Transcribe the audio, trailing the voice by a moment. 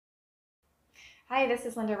Hi, this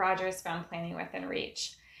is Linda Rogers from Planning Within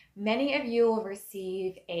Reach. Many of you will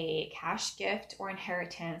receive a cash gift or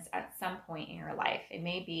inheritance at some point in your life. It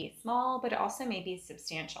may be small, but it also may be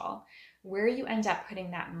substantial. Where you end up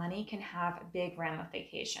putting that money can have big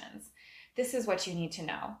ramifications. This is what you need to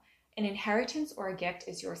know. An inheritance or a gift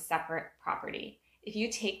is your separate property. If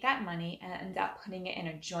you take that money and end up putting it in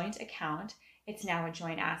a joint account, it's now a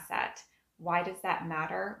joint asset. Why does that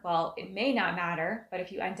matter? Well, it may not matter, but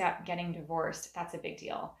if you end up getting divorced, that's a big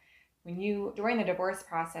deal. During the divorce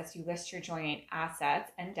process, you list your joint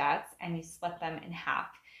assets and debts and you split them in half.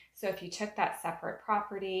 So if you took that separate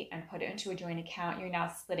property and put it into a joint account, you're now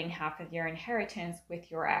splitting half of your inheritance with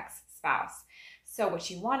your ex-spouse. So what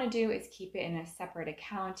you want to do is keep it in a separate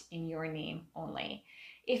account in your name only.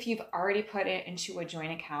 If you've already put it into a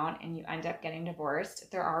joint account and you end up getting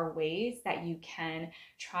divorced, there are ways that you can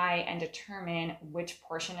try and determine which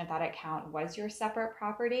portion of that account was your separate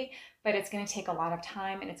property, but it's going to take a lot of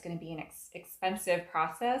time and it's going to be an expensive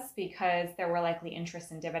process because there were likely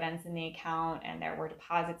interest and dividends in the account and there were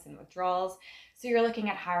deposits and withdrawals. So you're looking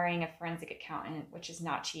at hiring a forensic accountant, which is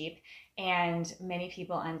not cheap. And many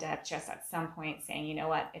people end up just at some point saying, you know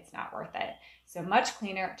what, it's not worth it. So much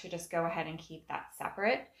cleaner to just go ahead and keep that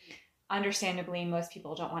separate. Understandably, most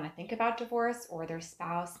people don't want to think about divorce, or their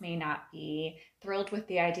spouse may not be thrilled with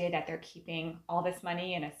the idea that they're keeping all this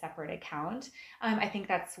money in a separate account. I think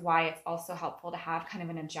that's why it's also helpful to have kind of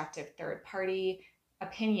an objective third party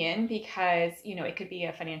opinion because, it could be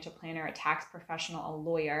a financial planner, a tax professional, a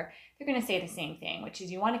lawyer. They're going to say the same thing, which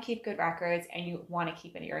is you want to keep good records and you want to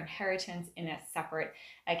keep your inheritance in a separate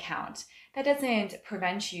account. That doesn't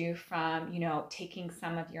prevent you from, taking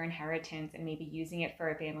some of your inheritance and maybe using it for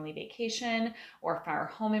a family vacation or for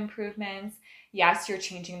home improvements. Yes, you're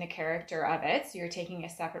changing the character of it. So you're taking a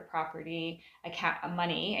separate property account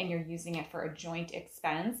money and you're using it for a joint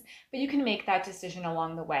expense, but you can make that decision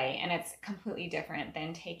along the way. And it's completely different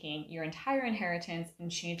than taking your entire inheritance and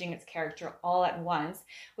changing its character all at once,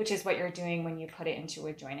 which is what you're doing when you put it into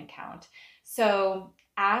a joint account. So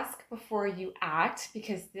ask before you act,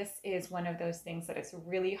 because this is one of those things that it's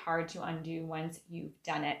really hard to undo once you've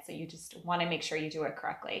done it. So you just want to make sure you do it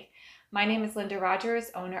correctly. My name is Linda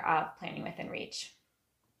Rogers, owner of Planning Within Reach.